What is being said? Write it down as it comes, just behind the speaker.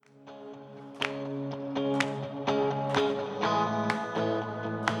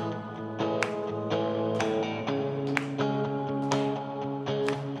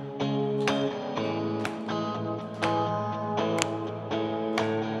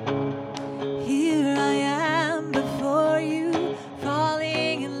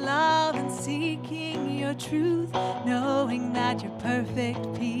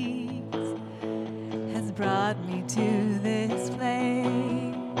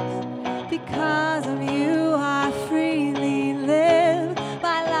because of you I freely live.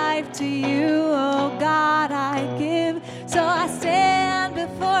 My life to you, oh God, I give. So I stand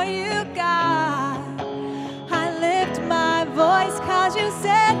before you, God. I lift my voice cause you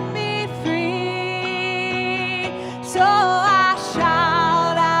set me free. So I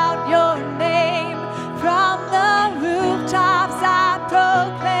shout out your name from the rooftops. I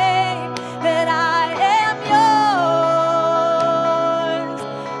proclaim that I am yours.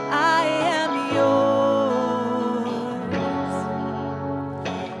 I am yours.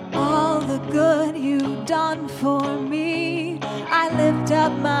 All the good you've done for me, I lift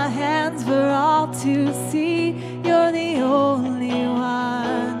up my hands for all to see. You're the only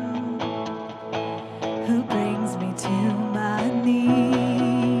one who brings me to my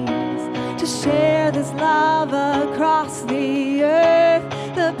knees to share this love across the earth,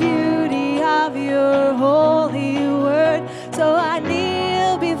 the beauty of your holy word. So I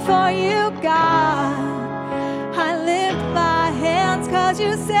kneel before you, God. I lift my hands cause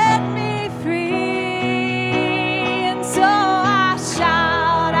you set me free. And so I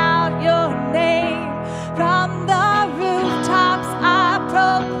shout out your name from the rooftops. I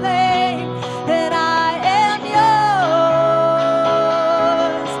proclaim that I am yours.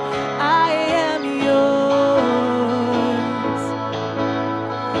 I am yours.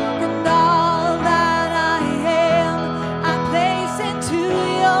 And all that I am, I place into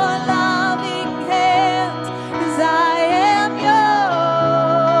your loving hands, 'cause I am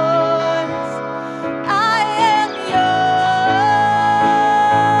yours. I am yours.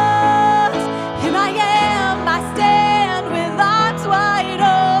 Here I am, I stand with arms wide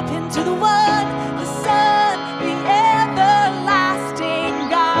open to the one, the Son, the everlasting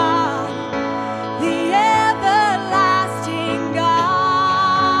God, the everlasting God.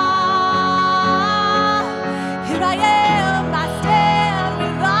 Here I am, I stand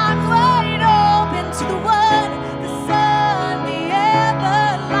with arms wide open to the one, the Son, the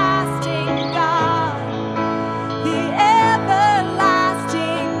everlasting God, the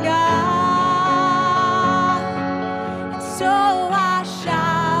everlasting God. And so I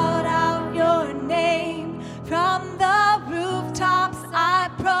shout out your name from the rooftops. I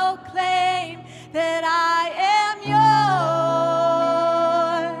proclaim that I am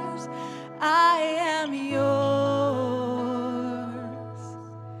yours. I am yours.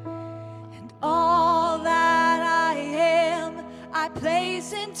 And all that I am, I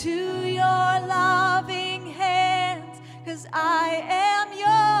place into your loving hands, 'cause I am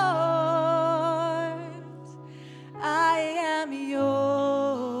yours. I am yours.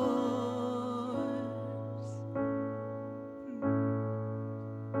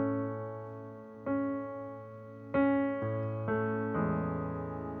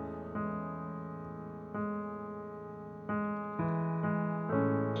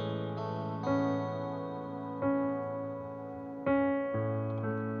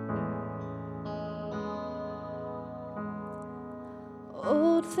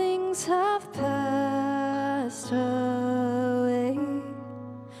 Old things have passed away,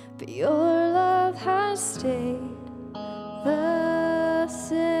 but your love has stayed the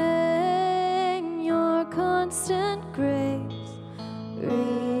same. Your constant grace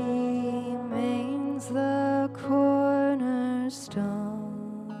remains the cornerstone.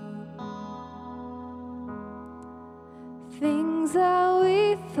 Things that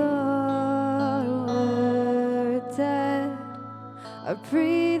we thought were dead are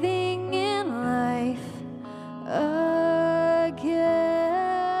breathing in life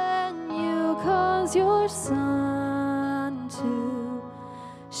again. You cause your sun to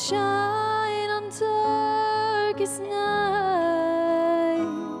shine on darkest nights.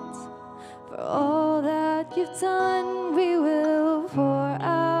 For all that you've done, we will pour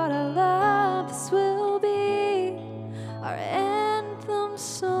out our love. This will be our anthem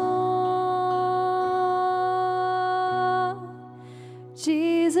song.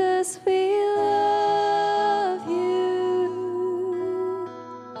 Jesus, we love you.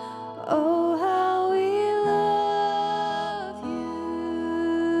 Oh, how we love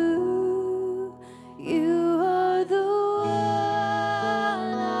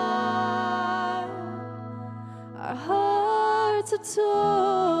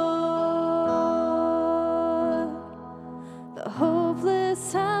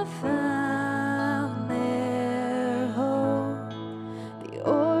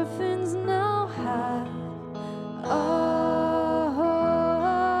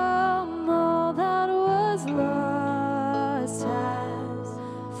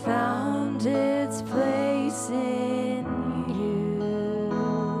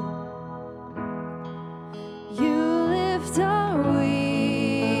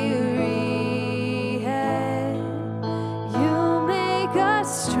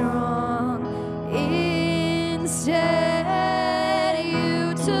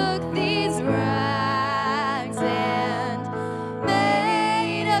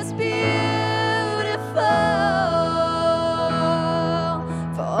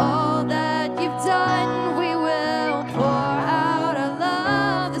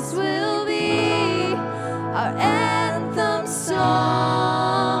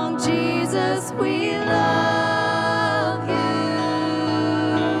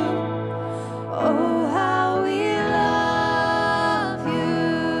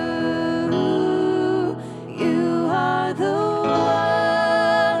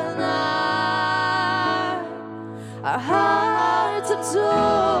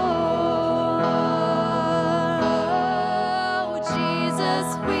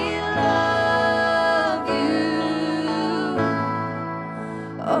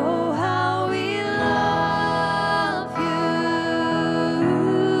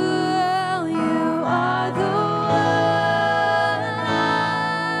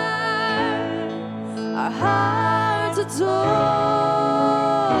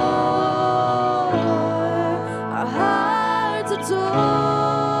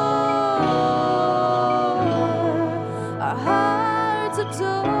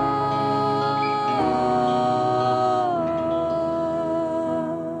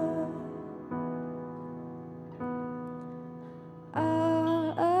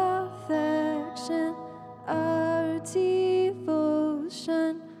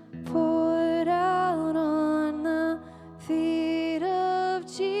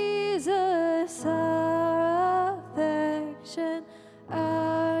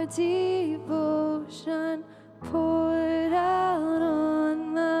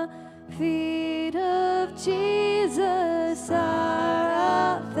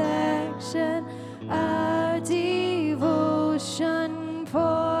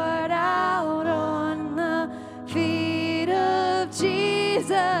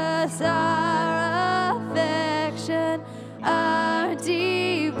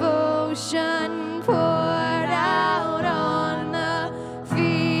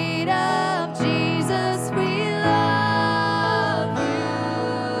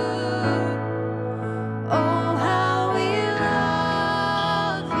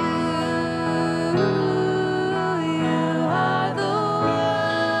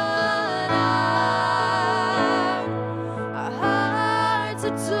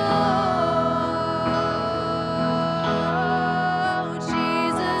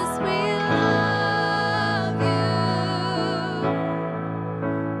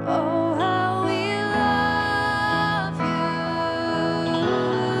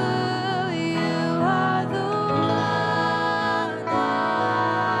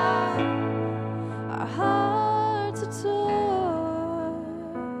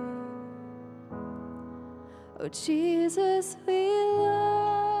Jesus, we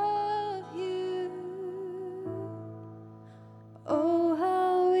love you. Oh,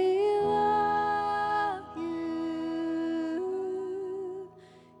 how we love you.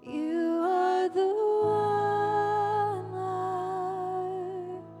 You are the one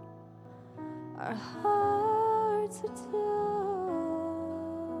our hearts adore.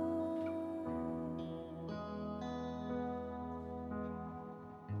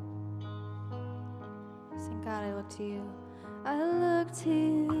 Sing, God, I look to you. I look to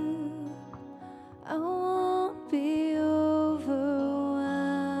you. I won't be overwhelmed.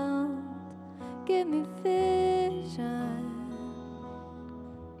 Give me vision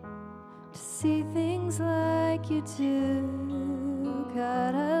to see things like you do.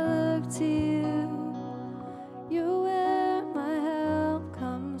 God, I look to you. You're where my help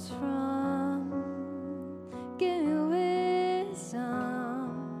comes from. Give me wisdom.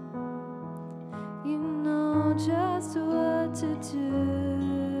 You know just what to do.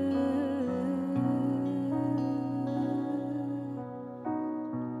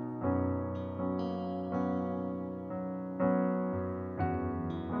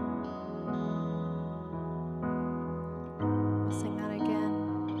 We'll sing that again.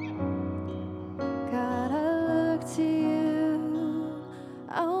 God, I look to you.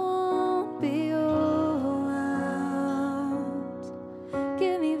 I won't be overwhelmed.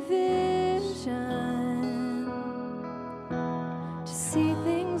 Give me vision to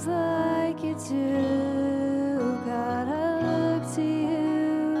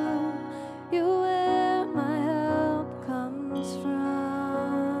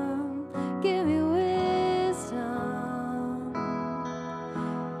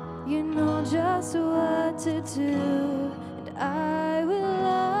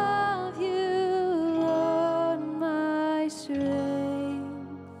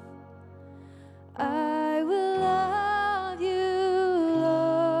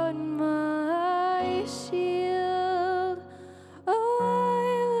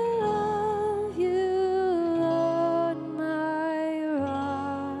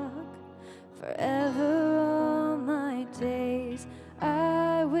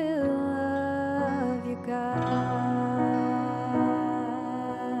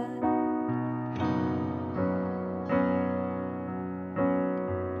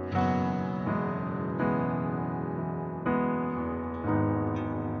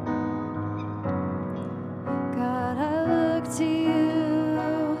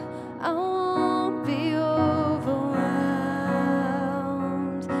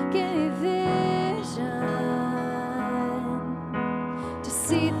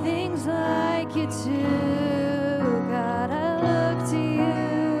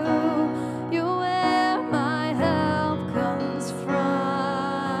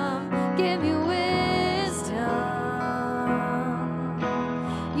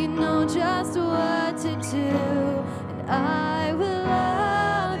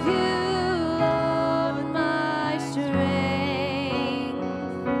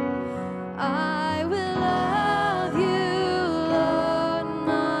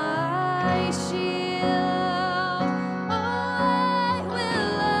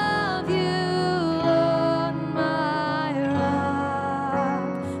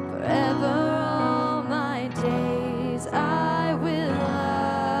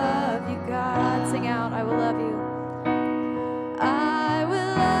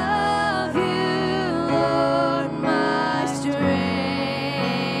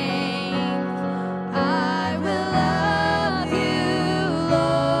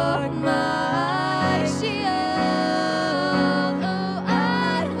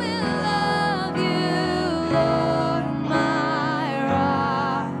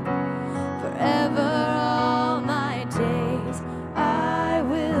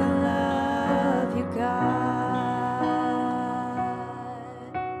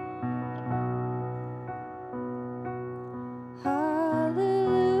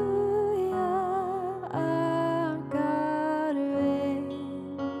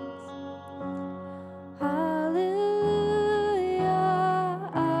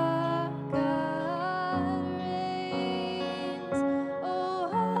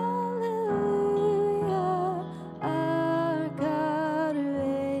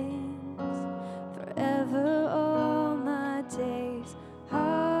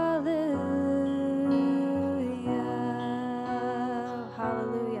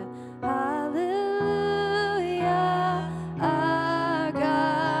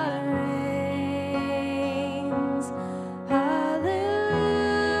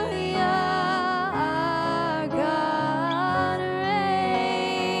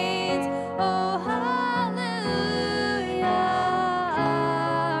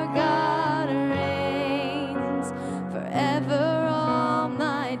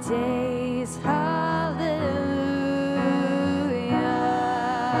days. Hallelujah.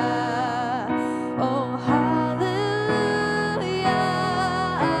 Oh, hallelujah.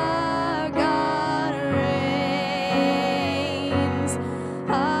 Our God reigns.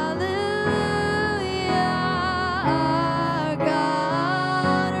 Hallelujah. Our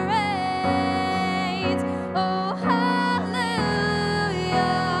God reigns. Oh, hallelujah.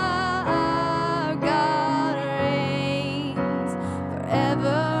 Our God reigns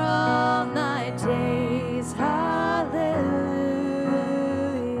forever all thy days. Hallelujah.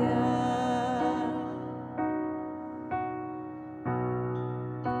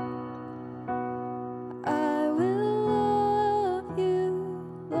 I will love you,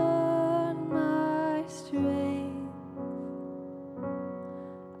 Lord, my strength.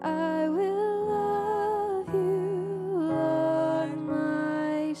 I will love you, Lord,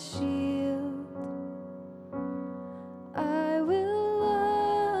 my shield. I will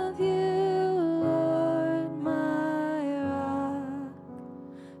love you, Lord, my rock.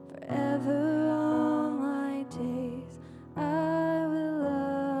 Forever all my days, I will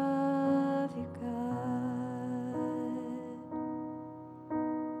love you, God.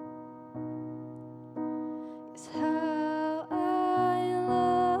 It's how I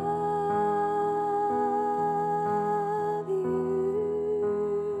love you.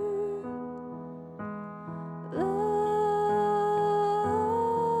 Love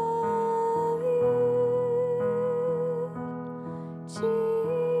you,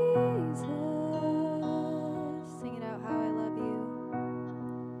 Jesus. Sing it out, how I love you.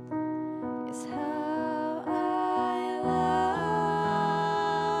 It's how I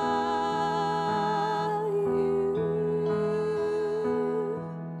love you.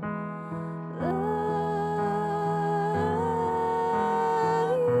 Love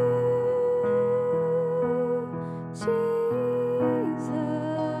you, Jesus.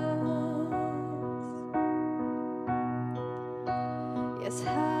 Yes,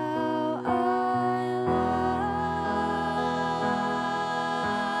 how I love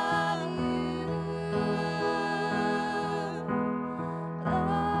you.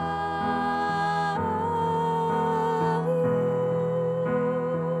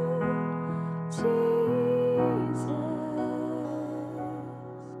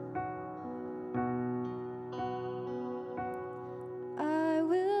 I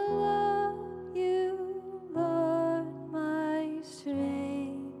will love you, Lord, my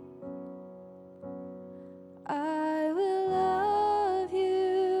strength. I will love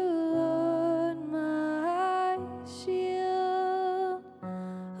you, Lord, my shield.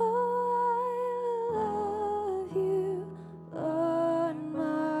 Oh, I will love you, Lord,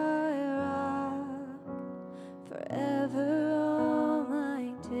 my rock. Forever all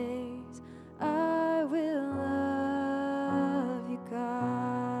my days, I will love you, God.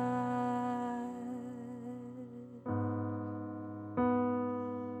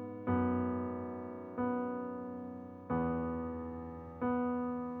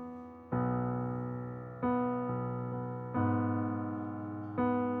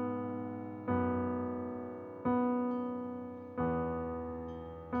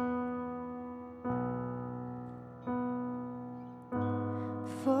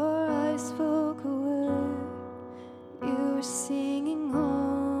 Before I spoke a word, you were singing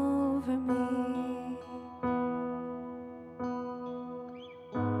over me.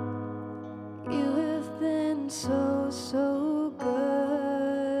 You have been so, so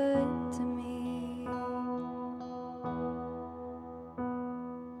good to me.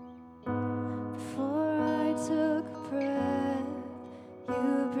 Before I took a breath,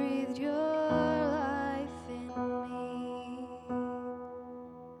 you breathed your life in me.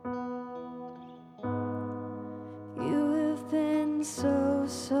 You have been so,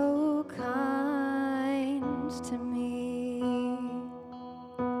 so kind to me.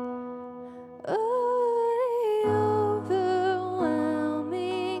 Oh, the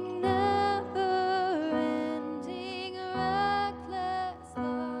overwhelming, never-ending, reckless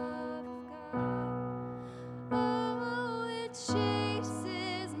love of God. Oh, it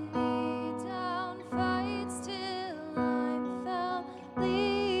chases me down, fights till I'm found,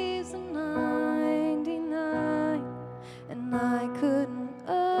 leaves the 99. And I couldn't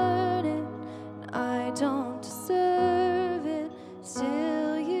earn it, and I don't deserve it.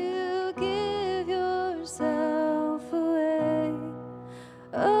 Still, you give yourself away.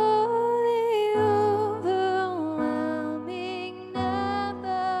 Oh, the overwhelming,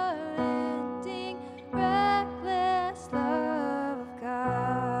 never-ending, reckless love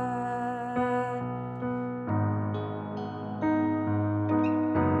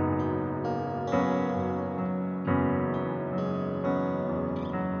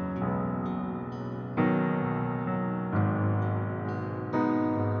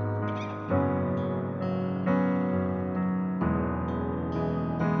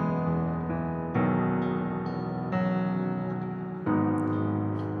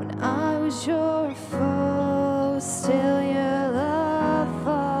was your foe, still your love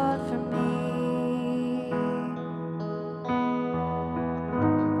fought for me.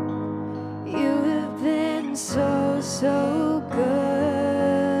 You have been so, so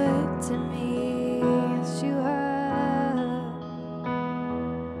good to me. Yes, you have.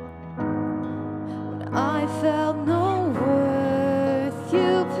 When I felt no worth,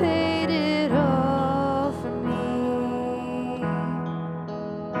 you paid it all for me.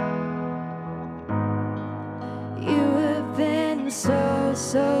 You have been so,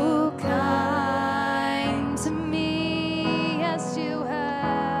 so kind to me. Yes, you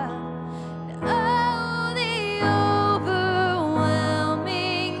have. Oh, the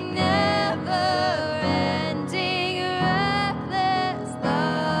overwhelming, never-ending, reckless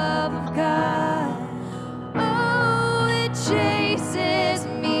love of God. Oh, it chases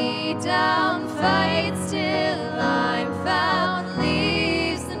me down, fights till I'm found,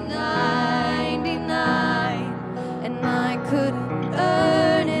 leaves the 99. And I couldn't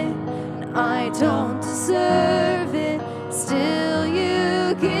earn it, and I don't deserve it. Still,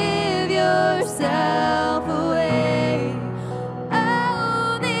 you give yourself away.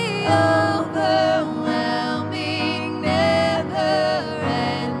 Oh, the overwhelming,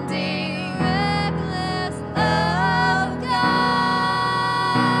 never-ending, reckless love of God.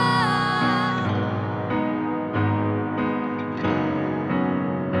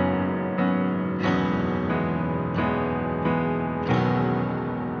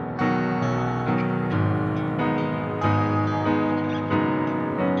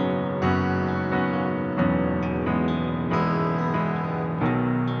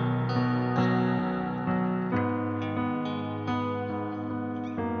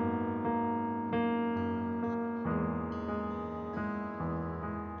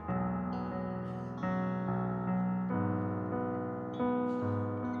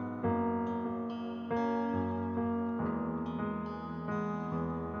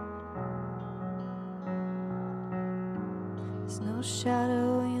 There's no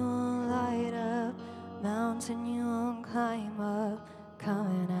shadow you won't light up, mountain you won't climb up,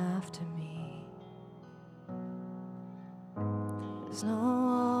 coming after me. There's no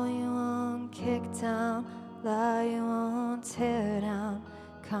wall you won't kick down, lie you won't tear down,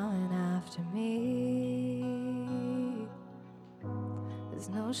 coming after me. There's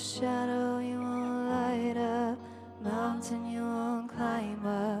no shadow you won't light up, mountain you won't climb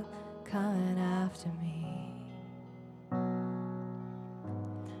up, coming after me.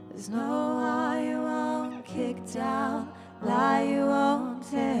 There's no wall you won't kick down, lie you won't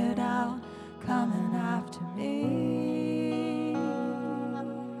tear down, coming after me.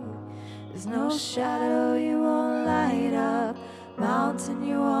 There's no shadow you won't light up, mountain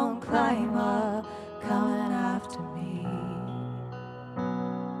you won't climb up, coming after me.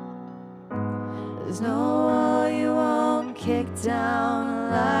 There's no wall you won't kick down,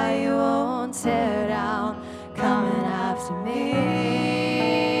 lie you won't tear down, coming after me.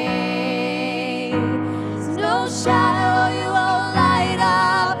 No shadow you won't light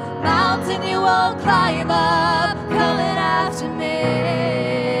up, mountain you won't climb up, coming after me.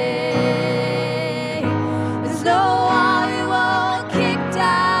 There's no wall you won't kick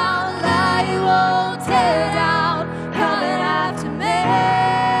down, lie you won't tear down, coming after me.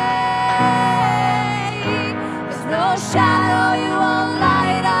 There's no shadow you won't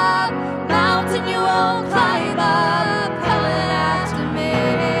light up, mountain you won't climb up, coming after me.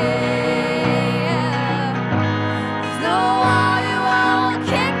 No wall you won't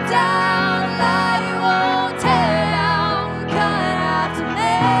kick down, lie you won't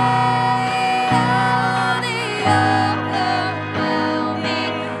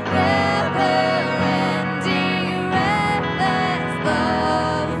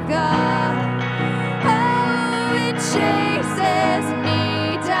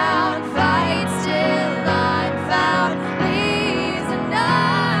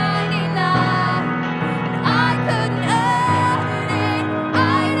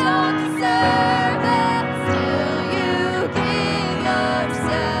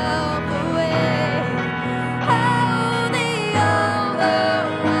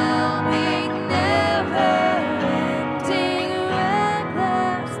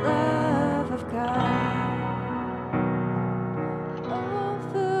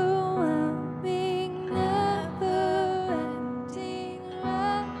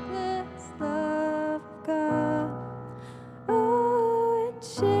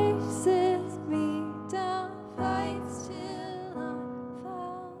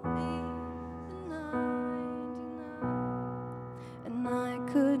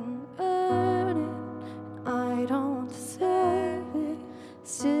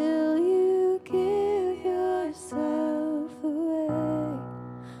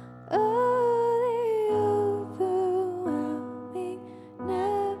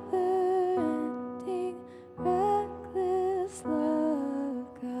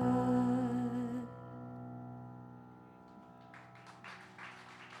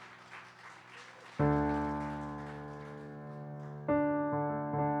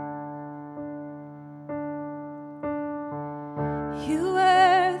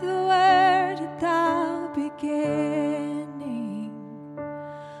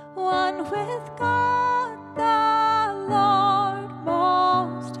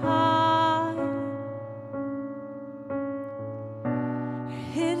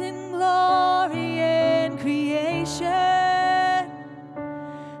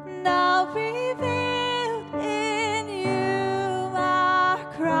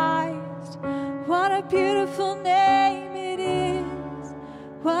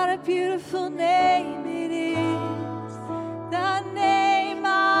What a beautiful name it is, the name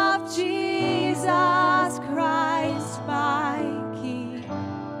of Jesus Christ, my King.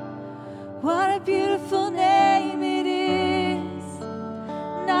 What a beautiful name it is,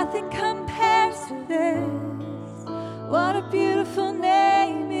 nothing compares to this. What a beautiful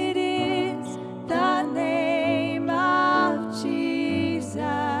name it is, the name of Jesus.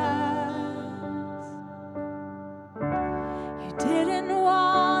 You didn't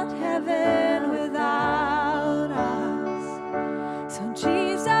want heaven without us, so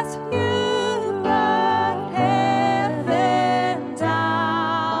Jesus, you brought heaven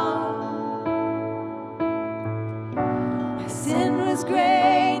down. My sin was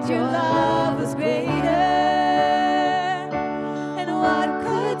great, your love was greater. And what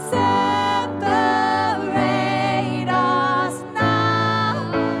could separate us now?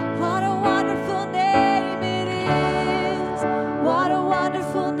 What a wonderful name it is. What a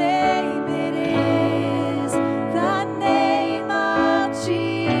wonderful name it is. The name of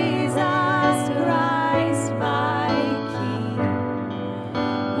Jesus Christ, my King.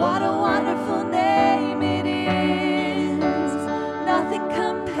 What a wonderful name it is. Nothing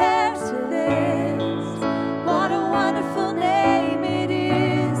compares to this. What a wonderful name it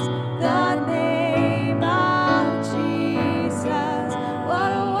is. The name of Jesus.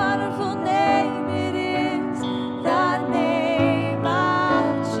 What a wonderful name it is. The name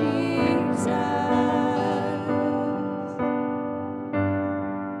of Jesus.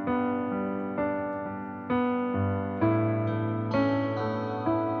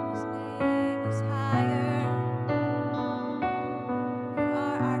 His name is higher. You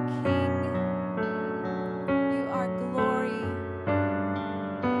are our King. You are glory.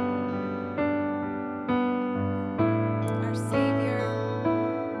 Our Savior.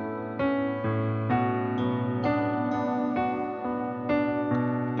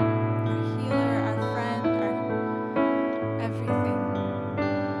 Our healer, our friend, our everything.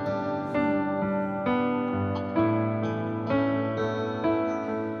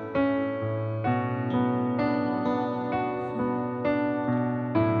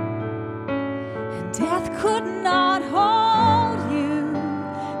 And death could not hold you.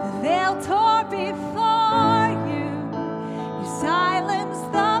 The veil tore before you. You silenced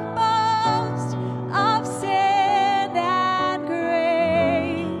the boast of sin and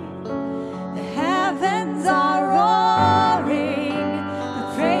grave. The heavens are roaring the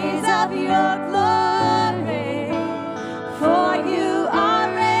praise of your glory. For you are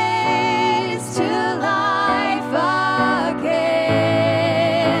raised to life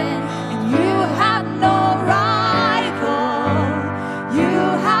again. And you have no rival, you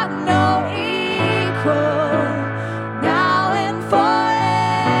have no equal. Now and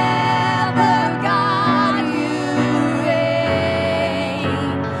forever, God, you reign.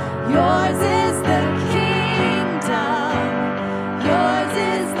 Yours